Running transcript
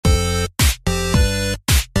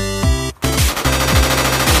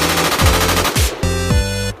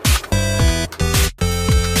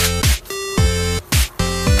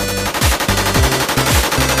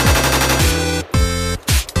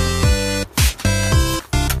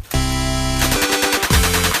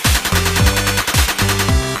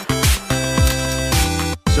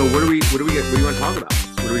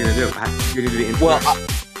do? You're gonna do the intro. Well,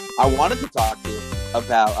 I wanted to talk to you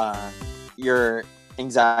about your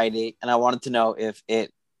anxiety, and I wanted to know if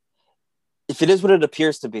it is what it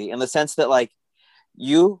appears to be, in the sense that, like,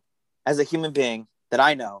 you as a human being that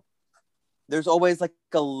I know, there's always like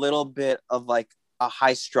a little bit of like a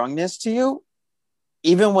high strungness to you,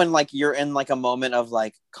 even when like you're in like a moment of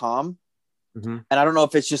like calm. Mm-hmm. And I don't know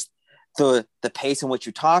if it's just the pace in which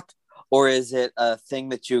you talk, or is it a thing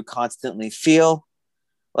that you constantly feel?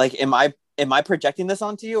 Like, am I projecting this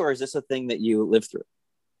onto you, or is this a thing that you live through?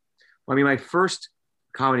 Well, I mean, my first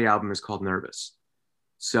comedy album is called Nervous.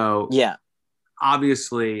 So Yeah.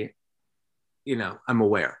 Obviously, I'm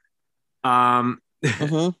aware.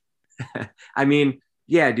 Mm-hmm. I mean,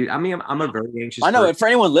 yeah, dude, I'm a very anxious I know. person. For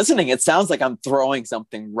anyone listening, it sounds like I'm throwing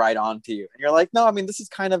something right onto you. And you're like, no, I mean, this is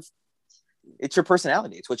kind of, it's your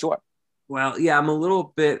personality. It's what you are. Well, yeah, I'm a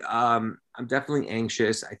little bit, I'm definitely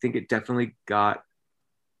anxious. I think it definitely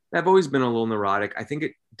I've always been a little neurotic. I think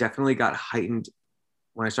it definitely got heightened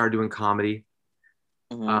when I started doing comedy.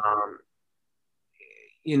 Mm-hmm.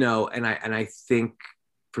 And I think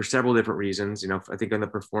for several different reasons, I think on the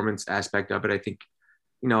performance aspect of it, I think,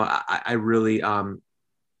 I really, I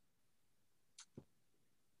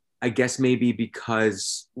guess maybe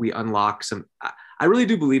because we unlock I really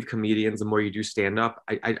do believe comedians, the more you do stand up,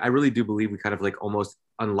 I really do believe we kind of like almost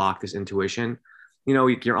unlock this intuition.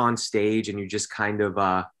 You're on stage and you just kind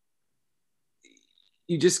of,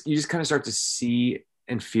 you just kind of start to see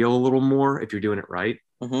and feel a little more if you're doing it right.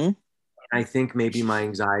 Mm-hmm. I think maybe my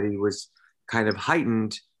anxiety was kind of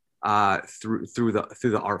heightened through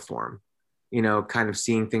the art form, kind of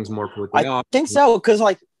seeing things more quickly. I think so, because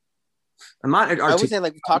like I'm not. I would say,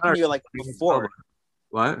 like, talking to you like before.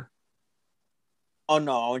 What? Oh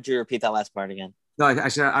no, I want you to repeat that last part again. No, I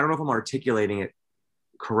said I don't know if I'm articulating it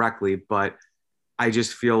correctly, but I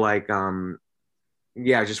just feel like,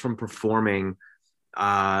 just from performing,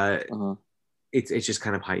 it's just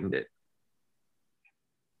kind of heightened it.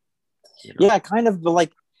 Yeah, kind of. But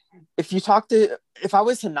like, if I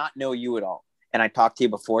was to not know you at all, and I talked to you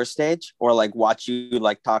before stage, or like watch you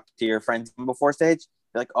like talk to your friends before stage,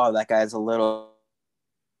 you're like, oh, that guy is a little.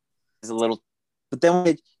 But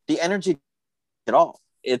then the energy at all,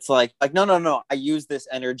 it's like no. I use this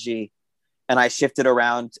energy, and I shift it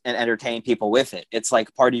around and entertain people with it. It's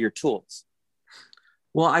like part of your tools.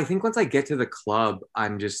 Well, I think once I get to the club,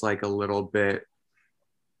 I'm just like a little bit,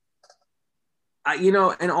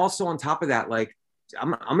 and also on top of that, like,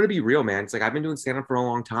 I'm going to be real, man. It's like, I've been doing stand up for a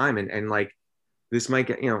long time, and like, this might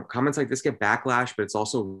get, comments like this get backlash, but it's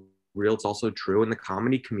also real. It's also true. And the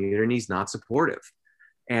comedy community is not supportive.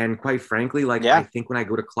 And quite frankly, like, I think when I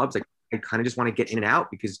go to clubs, like, I kind of just want to get in and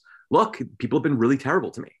out because, look, people have been really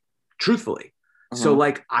terrible to me, truthfully. So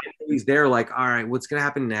like, I'm always there, like, all right, what's going to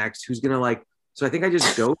happen next? Who's going to like, so I think I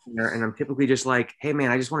just go there and I'm typically just like, hey man,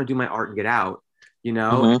 I just want to do my art and get out,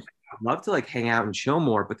 I'd love to like hang out and chill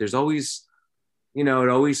more, but there's always, it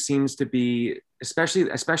always seems to be, especially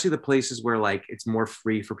the places where like it's more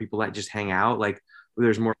free for people that just hang out, like where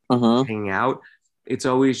there's more hanging out. It's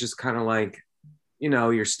always just kind of like,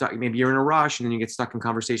 you're stuck, maybe you're in a rush and then you get stuck in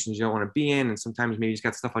conversations you don't want to be in. And sometimes maybe you just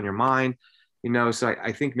got stuff on your mind, so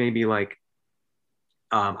I think maybe like,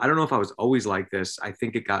 I don't know if I was always like this. I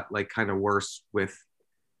think it got like kind of worse with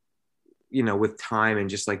time and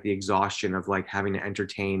just like the exhaustion of like having to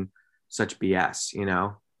entertain such BS,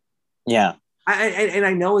 Yeah. And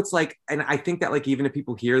I know it's like, and I think that like, even if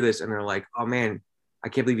people hear this and they're like, oh man, I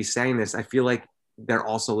can't believe he's saying this, I feel like they're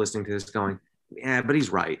also listening to this going, yeah, but he's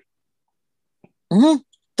right.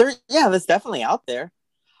 That's definitely out there.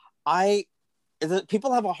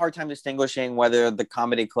 People have a hard time distinguishing whether the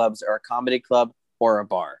comedy clubs are a comedy club or a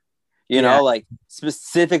bar, like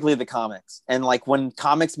specifically the comics. And like, when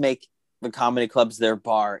comics make the comedy clubs their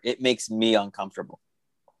bar, it makes me uncomfortable.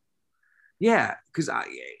 Yeah, because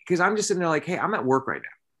I'm just sitting there like, hey, I'm at work right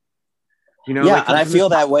now. Yeah, like, and I feel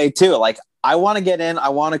that way too. Like, I want to get in, I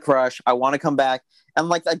want to crush, I want to come back, and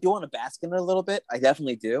like, I do want to bask in it a little bit. I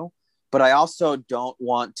definitely do, but I also don't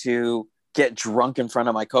want to get drunk in front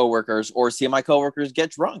of my coworkers or see my coworkers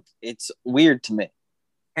get drunk. It's weird to me.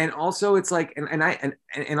 And also, it's like,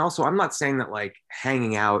 and also, I'm not saying that like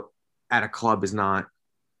hanging out at a club is not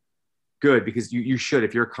good, because you should,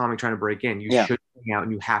 if you're a comic trying to break in, you should hang out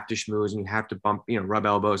and you have to schmooze and you have to bump, rub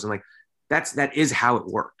elbows, and like that is how it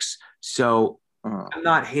works. So I'm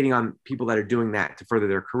not hating on people that are doing that to further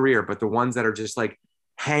their career, but the ones that are just like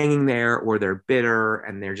hanging there, or they're bitter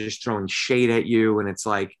and they're just throwing shade at you, and it's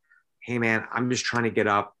like, hey man, I'm just trying to get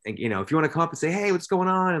up, and if you want to come up and say, hey, what's going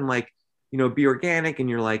on, and like, be organic, and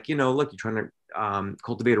you're like, look, you're trying to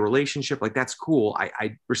cultivate a relationship. Like that's cool.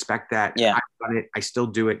 I respect that. Yeah. I've done it. I still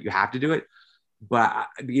do it. You have to do it. But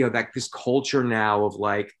you know, that this culture now of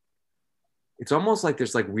like, it's almost like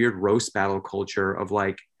there's like weird roast battle culture of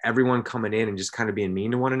like everyone coming in and just kind of being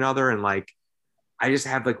mean to one another. And like, I just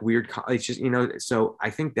have like weird, it's just, you know, so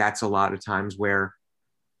I think that's a lot of times where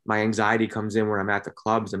my anxiety comes in when I'm at the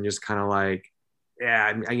clubs. I'm just kind of like,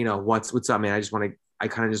 yeah, you know, what's up, man? I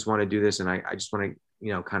kind of just want to do this. And I just want to,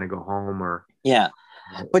 you know, kind of go home or. Yeah.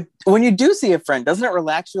 But when you do see a friend, doesn't it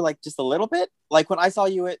relax you like just a little bit? Like when I saw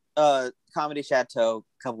you at Comedy Chateau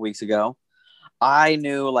a couple weeks ago, I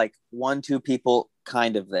knew like 1-2 people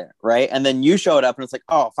kind of there, right? And then you showed up and it's like,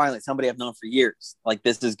 oh, finally, somebody I've known for years. Like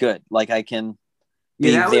this is good. Like I can be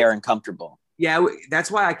there and comfortable. Yeah, that's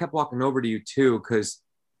why I kept walking over to you too, because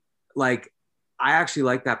like I actually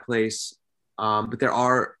like that place, but there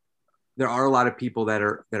are a lot of people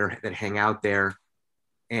that hang out there,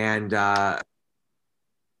 and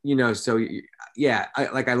you know, so yeah,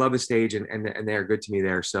 I love the stage and they're good to me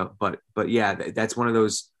there. So, but yeah, that's one of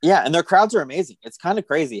those. Yeah, and their crowds are amazing. It's kind of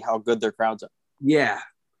crazy how good their crowds are. Yeah,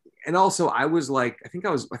 and also I was like, I think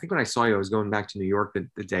when I saw you, I was going back to New York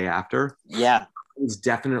the day after. Yeah, it was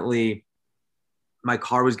definitely. I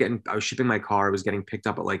was shipping my car. I was getting picked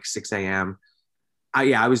up at like 6 a.m.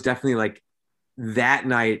 I was definitely like that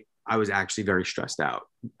night. I was actually very stressed out.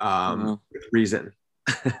 With reason,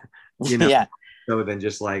 you know, yeah. so than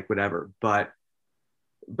just like whatever. But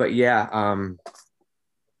yeah,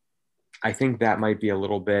 I think that might be a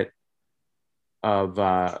little bit of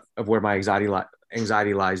where my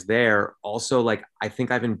anxiety lies there. Also, like I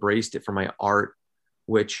think I've embraced it for my art,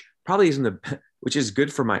 which probably isn't which is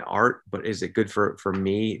good for my art, but is it good for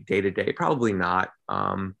me day to day? Probably not.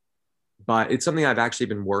 But it's something I've actually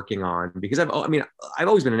been working on because I've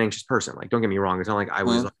always been an anxious person. Like, don't get me wrong. It's not like I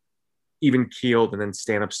was like, even keeled and then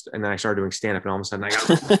stand up. And then I started doing stand up and all of a sudden I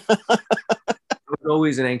was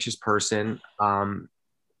always an anxious person.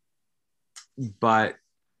 But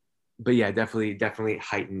yeah, definitely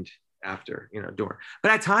heightened after, you know, door.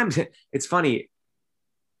 But at times it's funny.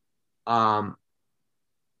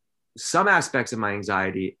 Some aspects of my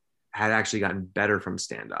anxiety had actually gotten better from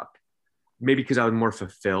stand up, maybe because I was more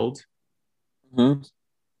fulfilled. Mm-hmm.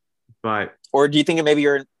 But or do you think maybe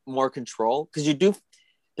you're in more control? Because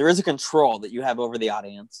there is a control that you have over the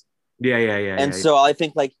audience. Yeah. And so I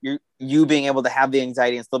think like you being able to have the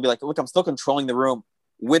anxiety and still be like, look, I'm still controlling the room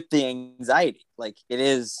with the anxiety. Like it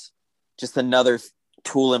is just another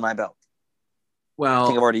tool in my belt. Well, I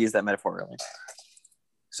think I've already used that metaphor really.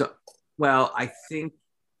 So, well, I think,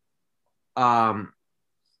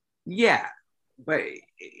 yeah, but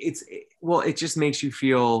it just makes you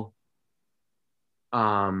feel,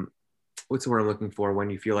 what's the word I'm looking for when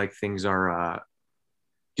you feel like things are,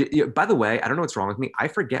 by the way, I don't know what's wrong with me. I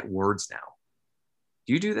forget words now.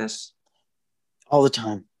 Do you do this? All the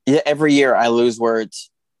time. Yeah. Every year I lose words.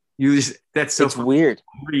 That's so it's weird.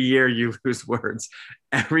 Every year you lose words.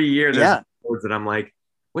 Every year there's words that I'm like,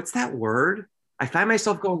 what's that word? I find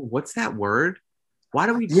myself going, what's that word? Why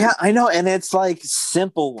do we do Yeah, I know. And it's like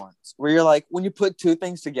simple ones where you're like, when you put two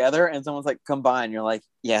things together and someone's like, combine, you're like,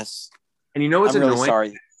 yes. And you know what's annoying? Really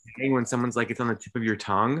sorry. When someone's like, it's on the tip of your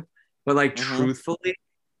tongue. But like, truthfully,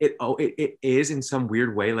 it is in some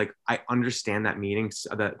weird way. Like, I understand that meaning,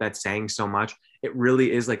 that saying so much. It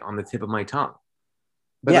really is like on the tip of my tongue.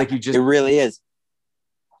 But like, it really is.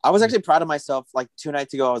 I was actually proud of myself. Like 2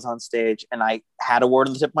 nights ago, I was on stage and I had a word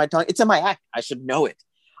on the tip of my tongue. It's in my act. I should know it.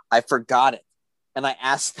 I forgot it. And I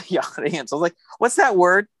asked the audience, I was like, what's that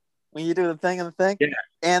word when you do the thing and the thing? Yeah.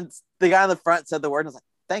 And the guy in the front said the word and I was like,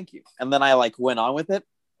 thank you. And then I like went on with it.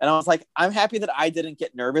 And I was like, I'm happy that I didn't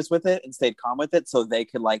get nervous with it and stayed calm with it so they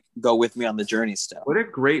could like go with me on the journey still. What a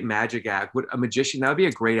great magic act. What a magician. That would be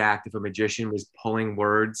a great act if a magician was pulling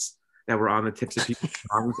words that were on the tips of people's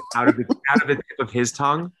tongues out of the tip of his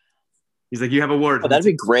tongue. He's like, you have a word. Oh, that'd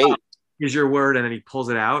be great. Here's your word. And then he pulls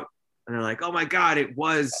it out. And they're like, oh my God, it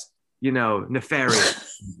was, you know,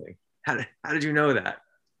 nefarious. How did you know that?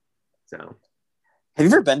 So have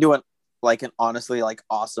you ever been to an honestly like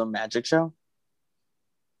awesome magic show?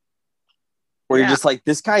 Where you're just like,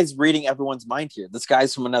 this guy's reading everyone's mind here. This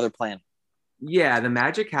guy's from another planet. Yeah, the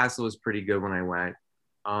Magic Castle was pretty good when I went.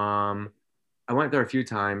 I went there a few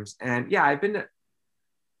times, and yeah, I've been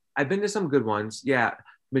to some good ones. Yeah,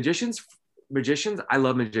 magicians. I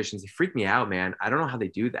love magicians. They freak me out, man. I don't know how they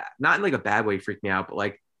do that. Not in like a bad way, freak me out, but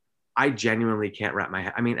like I genuinely can't wrap my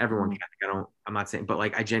head. I mean, everyone can. I'm not saying, but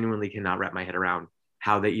like I genuinely cannot wrap my head around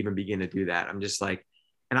how they even begin to do that. I'm just like,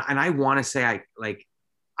 and I want to say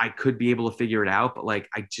I could be able to figure it out, but like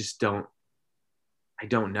I just don't I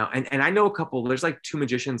don't know. And I know a couple, there's like two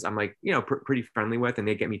magicians I'm like, pretty friendly with, and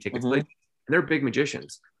they get me tickets. Mm-hmm. And they're big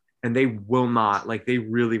magicians, and they will not, like, they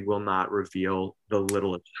really will not reveal the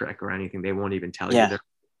littlest trick or anything. They won't even tell you. They're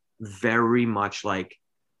very much like,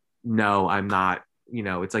 no, I'm not,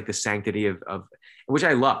 it's like the sanctity of which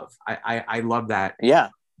I love. I love that. Yeah.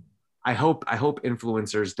 I hope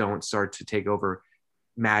influencers don't start to take over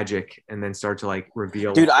magic and then start to like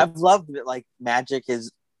reveal. Dude, I've loved that. Like, magic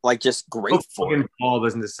is like just great for it. Paul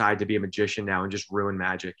doesn't decide to be a magician now and just ruin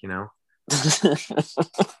magic,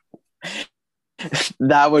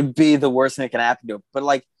 That would be the worst thing that can happen to him. But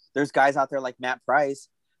like, there's guys out there like Matt Price,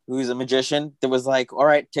 who's a magician, that was like, all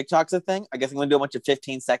right, TikTok's a thing. I guess I'm gonna do a bunch of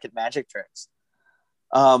 15-second magic tricks.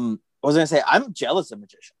 I was gonna say, I'm jealous of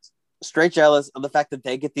magicians. Straight jealous of the fact that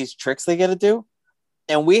they get these tricks they get to do,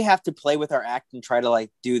 and we have to play with our act and try to like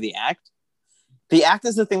do the act. The act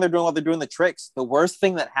is the thing they're doing while they're doing the tricks. The worst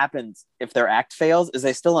thing that happens if their act fails is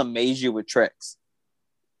they still amaze you with tricks.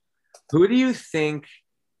 Who do you think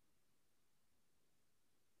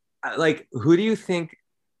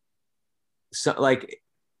so like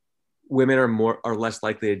women are less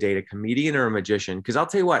likely to date, a comedian or a magician? Because I'll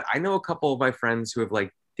tell you what, I know a couple of my friends who have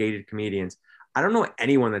like dated comedians. I don't know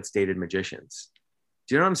anyone that's dated magicians.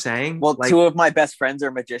 Do you know what I'm saying? Well, like, two of my best friends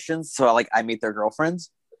are magicians, so like I meet their girlfriends.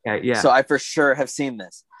 Yeah. So I for sure have seen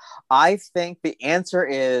this. I think the answer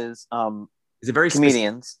is it very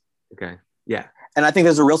comedians. Okay. Yeah. And I think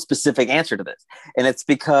there's a real specific answer to this. And it's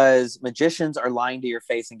because magicians are lying to your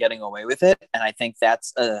face and getting away with it. And I think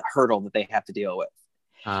that's a hurdle that they have to deal with.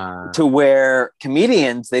 To where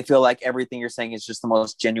comedians, they feel like everything you're saying is just the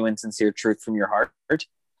most genuine, sincere truth from your heart.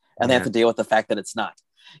 And they have to deal with the fact that it's not,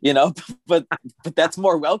 but that's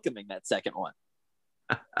more welcoming, that second one.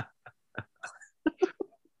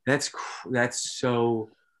 That's so,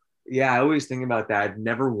 yeah. I always think about that. I've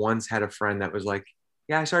never once had a friend that was like,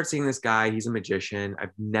 yeah, I started seeing this guy. He's a magician.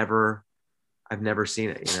 I've never seen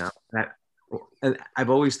it, and I've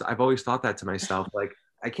always thought that to myself. Like,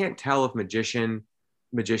 I can't tell if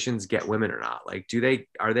magicians get women or not. Like, do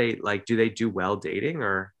they do well dating?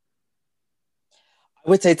 Or I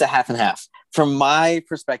would say it's a half and half. From my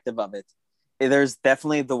perspective of it, there's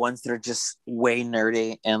definitely the ones that are just way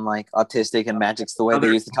nerdy and like autistic, and magic's the way they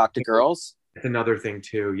used to talk to girls. That's another thing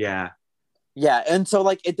too. Yeah. Yeah. And so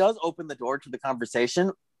like it does open the door to the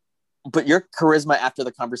conversation, but your charisma after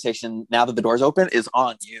the conversation, now that the door's open, is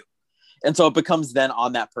on you. And so it becomes then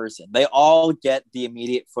on that person. They all get the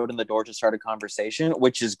immediate foot in the door to start a conversation,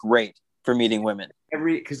 which is great for meeting women.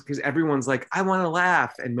 Because everyone's like, I want to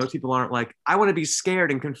laugh. And most people aren't like, I want to be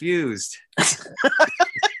scared and confused.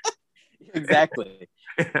 Exactly.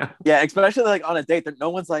 Yeah, especially like on a date that no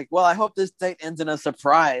one's like, well, I hope this date ends in a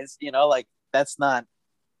surprise. Like it's not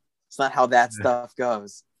how that stuff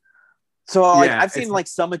goes. So like I've seen like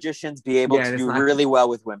some magicians be able to do really well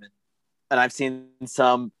with women, and I've seen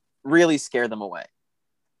some really scare them away.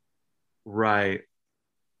 Right.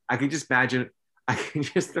 I can just imagine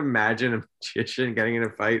a magician getting in a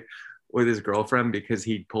fight with his girlfriend because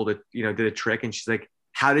he pulled did a trick, and she's like,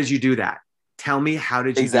 how did you do that? Tell me, how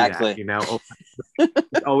did you do that?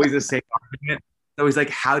 It's always the same argument. So he's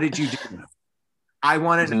like, how did you do that? I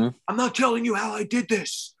want to know. I'm not telling you how I did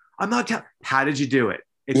this. How did you do it?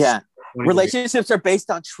 Relationships are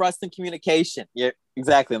based on trust and communication. Yeah,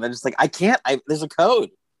 exactly. And they're just like, there's a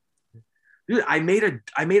code. Dude, I made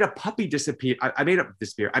a puppy disappear. I made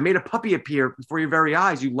a puppy appear before your very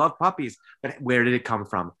eyes. You love puppies, but where did it come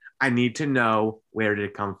from? I need to know, where did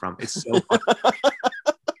it come from? It's so funny.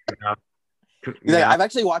 I've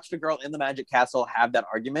actually watched a girl in the Magic Castle have that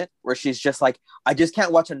argument where she's just like, I just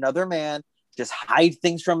can't watch another man just hide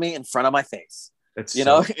things from me in front of my face. That's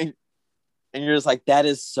and you're just like, that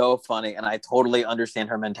is so funny, and I totally understand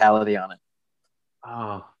her mentality on it.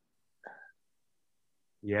 Oh,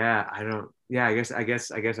 yeah. I guess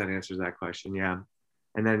that answers that question. Yeah.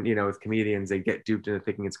 And then, with comedians, they get duped into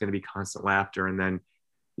thinking it's going to be constant laughter, and then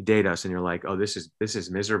you date us and you're like, oh, this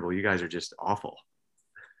is miserable. You guys are just awful.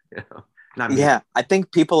 Yeah. I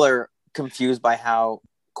think people are confused by how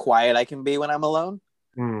quiet I can be when I'm alone.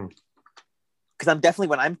 Because I'm definitely,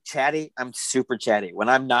 when I'm chatty, I'm super chatty. When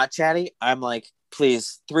I'm not chatty, I'm like,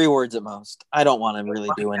 please, 3 words at most. I don't want to really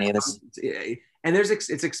do any of this. And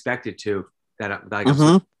it's expected too, that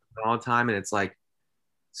I'm all the time. And it's like,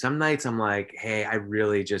 some nights I'm like, hey, I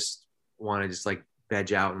really just want to just like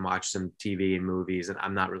veg out and watch some TV and movies, and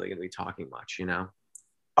I'm not really going to be talking much,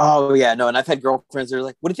 Oh yeah, no. And I've had girlfriends that are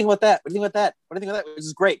like, what do you think about that? What do you think about that? What do you think about that? Which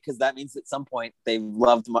is great, because that means at some point they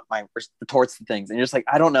loved my retorts and things. And you're just like,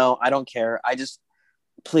 I don't know. I don't care.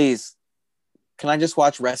 Please, can I just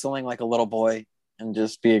watch wrestling like a little boy and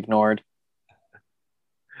just be ignored?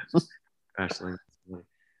 Wrestling.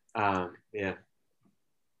 Yeah.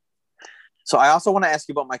 So I also want to ask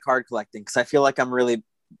you about my card collecting because I feel like I'm really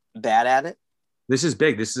bad at it. This is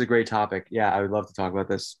big. This is a great topic. Yeah, I would love to talk about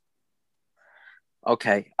this.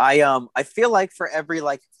 Okay. I feel like for every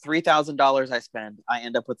like $3,000 I spend, I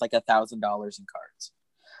end up with like $1,000 in cards.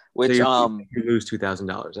 Which you lose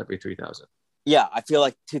 $2,000 every 3,000. Yeah, I feel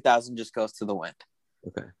like 2,000 just goes to the wind.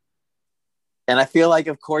 Okay. And I feel like,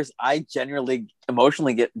 of course, I generally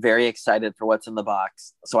emotionally get very excited for what's in the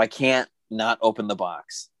box. So I can't not open the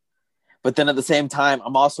box. But then at the same time,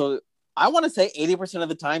 I'm also, I want to say 80% of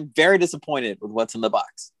the time, very disappointed with what's in the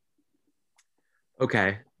box.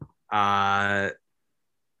 Okay. Now,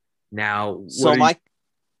 so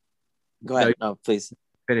go ahead. No, please.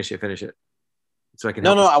 Finish it. So I can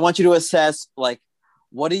No, I want you to assess, like,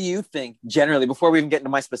 what do you think generally, before we even get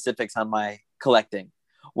into my specifics on my collecting,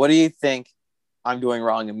 what do you think I'm doing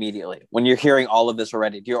wrong immediately when you're hearing all of this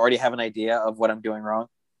already? Do you already have an idea of what I'm doing wrong?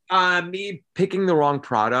 Me picking the wrong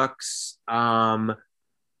products. Possibly.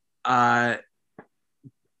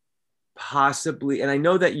 And I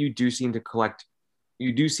know that you do seem to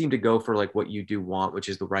go for like what you do want, which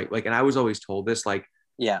is the right, like, and I was always told this, like,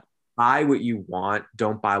 yeah, buy what you want,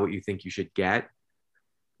 don't buy what you think you should get.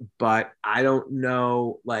 But I don't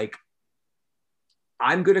know, like,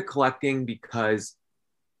 I'm good at collecting because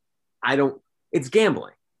it's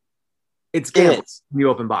gambling. It's gambling. You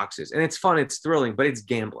open boxes and it's fun, it's thrilling, but it's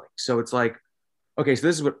gambling. So it's like, okay, so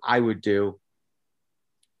this is what I would do.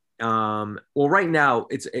 Well, right now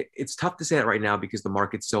it's tough to say that right now because the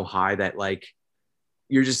market's so high that like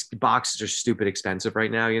boxes are stupid expensive right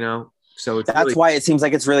now, you know? So that's why it seems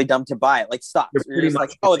like it's really dumb to buy it. Like stocks. You're just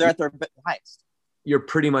like, oh, they're at their highest. You're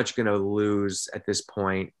pretty much going to lose at this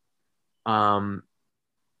point. So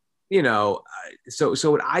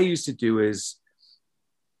what I used to do is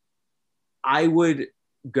I would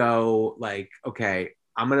go like, okay,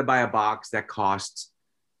 I'm going to buy a box that costs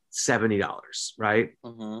 $70, right?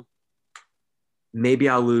 Mm-hmm. Maybe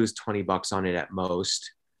I'll lose $20 on it at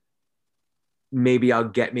most. Maybe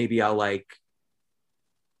I'll like,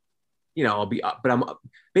 I'll be up, but I'm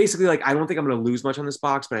basically like, I don't think I'm going to lose much on this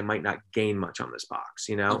box, but I might not gain much on this box,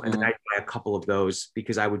 Mm-hmm. And then I buy a couple of those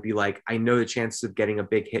because I would be like, I know the chances of getting a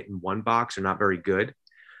big hit in one box are not very good.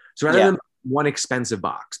 So rather than one expensive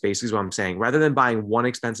box, basically is what I'm saying, rather than buying one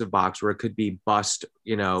expensive box where it could be bust,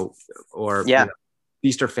 or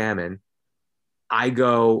feast or famine, I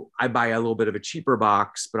buy a little bit of a cheaper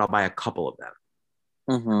box, but I'll buy a couple of them.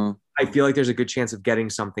 Mm-hmm. I feel like there's a good chance of getting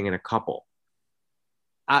something in a couple.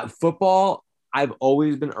 Football, I've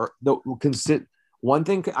always been one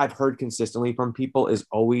thing I've heard consistently from people is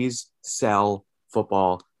always sell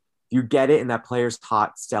football. If you get it and that player's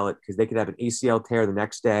hot, sell it because they could have an ACL tear the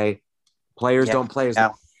next day. Players don't play as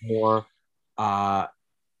much anymore. And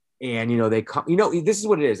they come. This is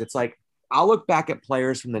what it is. It's like I'll look back at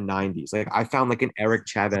players from the 90s. Like I found like an Eric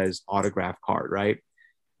Chavez autograph card, right?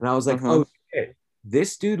 And I was like, oh shit,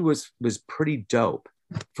 this dude was pretty dope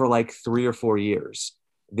for like 3 or 4 years.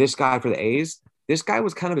 This guy for the A's, this guy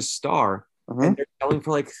was kind of a star, and they're selling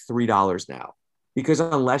for like $3 now. Because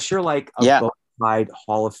unless you're like a bona fide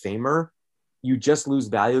Hall of Famer, you just lose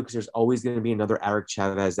value because there's always going to be another Eric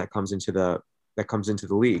Chavez that comes into the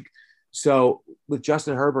league. So with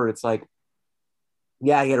Justin Herbert, it's like,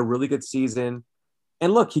 yeah, he had a really good season,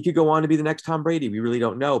 and look, he could go on to be the next Tom Brady. We really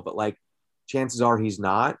don't know, but like chances are he's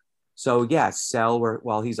not. So yeah, sell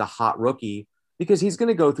while he's a hot rookie. Because he's going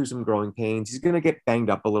to go through some growing pains. He's going to get banged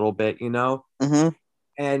up a little bit, Mm-hmm.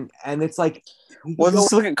 And it's like, well,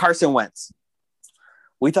 let's look at Carson Wentz.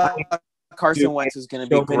 We thought Carson Wentz was going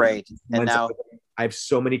to be great, and now I have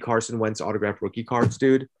so many Carson Wentz autographed rookie cards,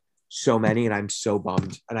 dude. So many, and I'm so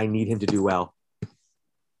bummed, and I need him to do well.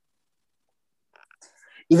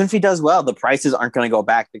 Even if he does well, the prices aren't going to go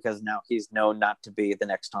back because now he's known not to be the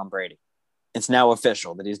next Tom Brady. It's now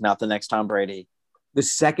official that he's not the next Tom Brady. The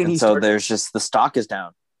second there's just the stock is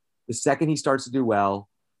down. The second he starts to do well,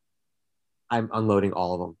 I'm unloading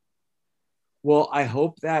all of them. Well, I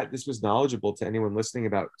hope that this was knowledgeable to anyone listening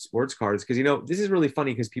about sports cards because this is really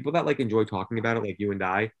funny because people that like enjoy talking about it, like you and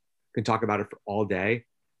I, can talk about it for all day,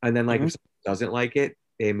 and then like if someone doesn't like it,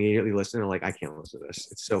 they immediately listen and like I can't listen to this.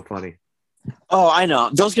 It's so funny. Oh, I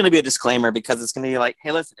know. There's going to be a disclaimer because it's going to be like,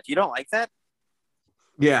 hey, listen, if you don't like that,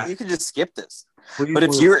 you can just skip this. But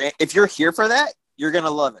if you're here for that, you're going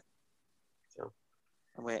to love it. So,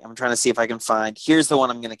 wait, I'm trying to see if I can find. Here's the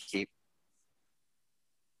one I'm going to keep.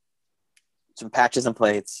 Some patches and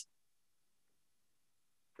plates.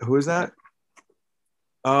 Who is that?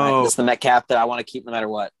 Oh. It's the Metcalf that I want to keep no matter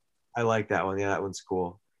what. I like that one. Yeah, that one's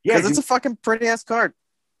cool. Yeah, because it's a fucking pretty-ass card.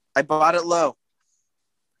 I bought it low.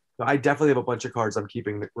 So I definitely have a bunch of cards I'm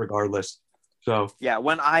keeping regardless. So yeah,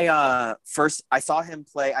 when I saw him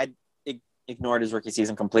play, I ignored his rookie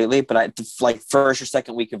season completely, but I like first or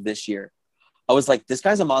second week of this year, I was like, this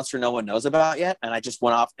guy's a monster no one knows about yet, and I just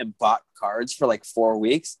went off and bought cards for like 4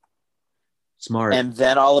 weeks. Smart. And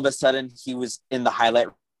then all of a sudden he was in the highlight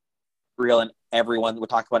reel and everyone would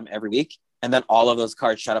talk about him every week. And then all of those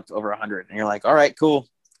cards shot up to over 100. And you're like, all right, cool.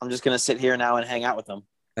 I'm just going to sit here now and hang out with them.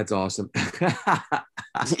 That's awesome.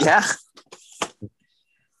 Yeah.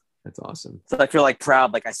 That's awesome. So I feel like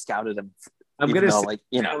proud, like I scouted him. I'm going to like,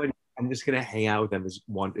 you know, I'm just going to hang out with them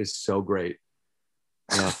is so great.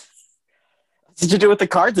 Yeah. That's what you do with the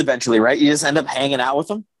cards eventually, right? You just end up hanging out with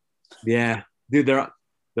them. Yeah, dude, they're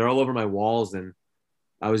all over my walls. And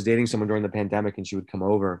I was dating someone during the pandemic, and she would come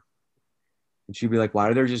over, and she'd be like, "Why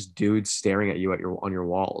are there just dudes staring at you on your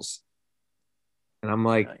walls?" And I'm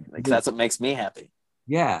like, that's what makes me happy.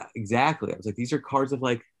 Yeah, exactly. I was like, these are cards of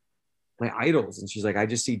like my idols, and she's like, I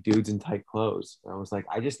just see dudes in tight clothes. And I was like,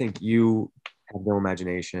 I just think you have no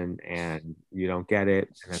imagination and you don't get it,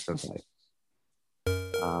 and that's okay.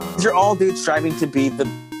 You're all dudes striving to be the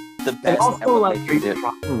best. And also, like, are you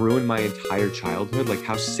trying to ruin my entire childhood? Like,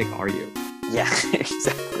 how sick are you? Yeah,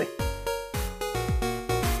 exactly.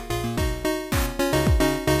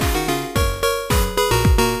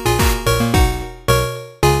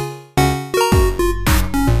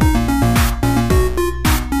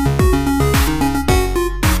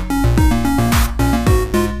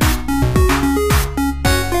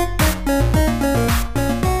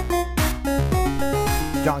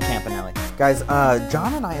 Guys,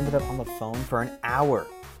 John and I ended up on the phone for an hour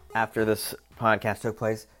after this podcast took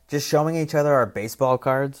place, just showing each other our baseball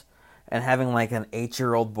cards and having like an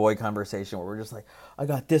 8-year-old boy conversation where we're just like, I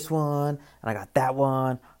got this one, and I got that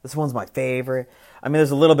one. This one's my favorite. I mean, there's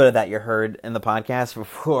a little bit of that you heard in the podcast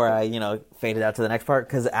before I, faded out to the next part,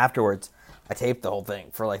 because afterwards, I taped the whole thing.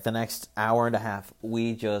 For like the next hour and a half,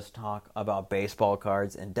 we just talk about baseball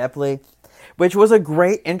cards in depthly, which was a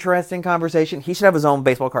great, interesting conversation. He should have his own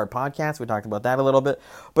baseball card podcast. We talked about that a little bit,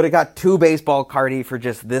 but it got too baseball cardy for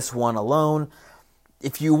just this one alone.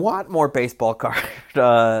 If you want more baseball card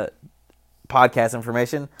podcast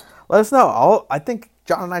information, let us know. I think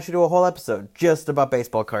John and I should do a whole episode just about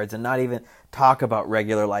baseball cards and not even talk about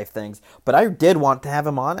regular life things. But I did want to have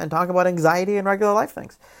him on and talk about anxiety and regular life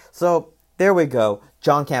things. So there we go.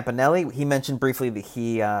 John Campanelli, he mentioned briefly that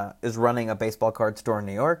he is running a baseball card store in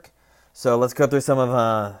New York. So let's go through some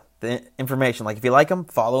of the information. Like, if you like him,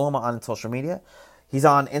 follow him on social media. He's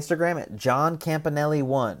on Instagram at John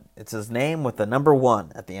Campanelli1. It's his name with the number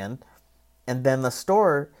 1 at the end. And then the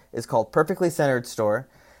store is called Perfectly Centered Store.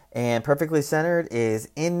 And Perfectly Centered is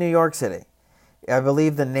in New York City. I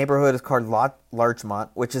believe the neighborhood is called Larchmont,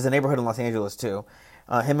 which is a neighborhood in Los Angeles too.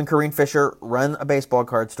 Him and Corrine Fisher run a baseball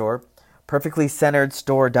card store.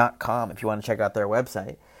 PerfectlyCenteredStore.com if you want to check out their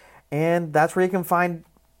website. And that's where you can find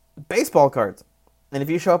baseball cards. And if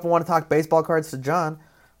you show up and want to talk baseball cards to John,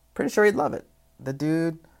 pretty sure he'd love it. The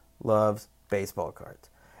dude loves baseball cards.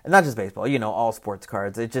 And not just baseball, all sports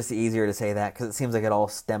cards. It's just easier to say that because it seems like it all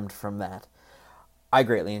stemmed from that. I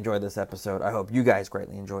greatly enjoyed this episode. I hope you guys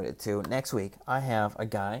greatly enjoyed it too. Next week, I have a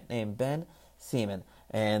guy named Ben Seaman.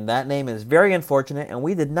 And that name is very unfortunate, and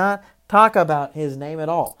we did not talk about his name at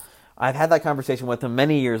all. I've had that conversation with him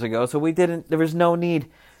many years ago, so there was no need.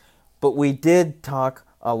 But we did talk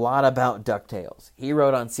a lot about DuckTales. He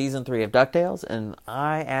wrote on season 3 of DuckTales, and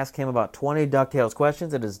I asked him about 20 DuckTales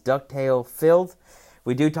questions. It is DuckTale filled.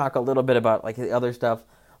 We do talk a little bit about like the other stuff,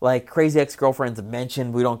 like Crazy Ex-Girlfriends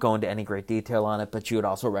mentioned. We don't go into any great detail on it, but you would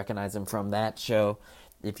also recognize him from that show.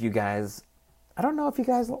 If you guys, I don't know if you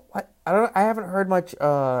guys, I haven't heard much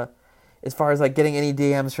as far as like getting any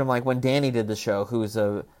DMs from like when Danny did the show, who's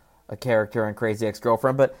a character on Crazy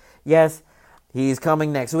Ex-Girlfriend. But yes, he's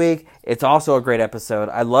coming next week. It's also a great episode.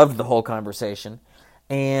 I loved the whole conversation.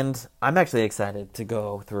 And I'm actually excited to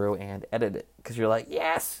go through and edit it. Because you're like,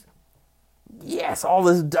 yes, all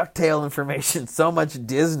this DuckTale information. So much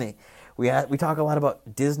Disney. We talk a lot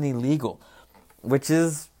about Disney legal, which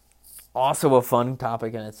is also a fun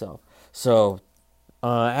topic in itself. So,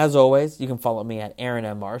 as always, you can follow me at Aaron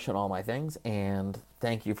M. Marsh on all my things. And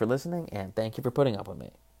thank you for listening. And thank you for putting up with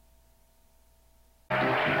me.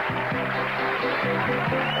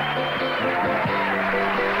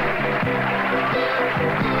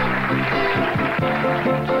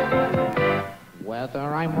 Whether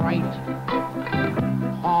I'm right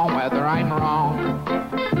or whether I'm wrong,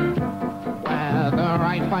 whether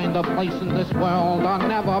I find a place in this world or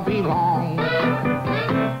never belong,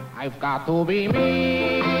 I've got to be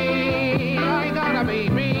me. I gotta be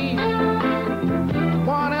me.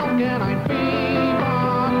 What else can I be?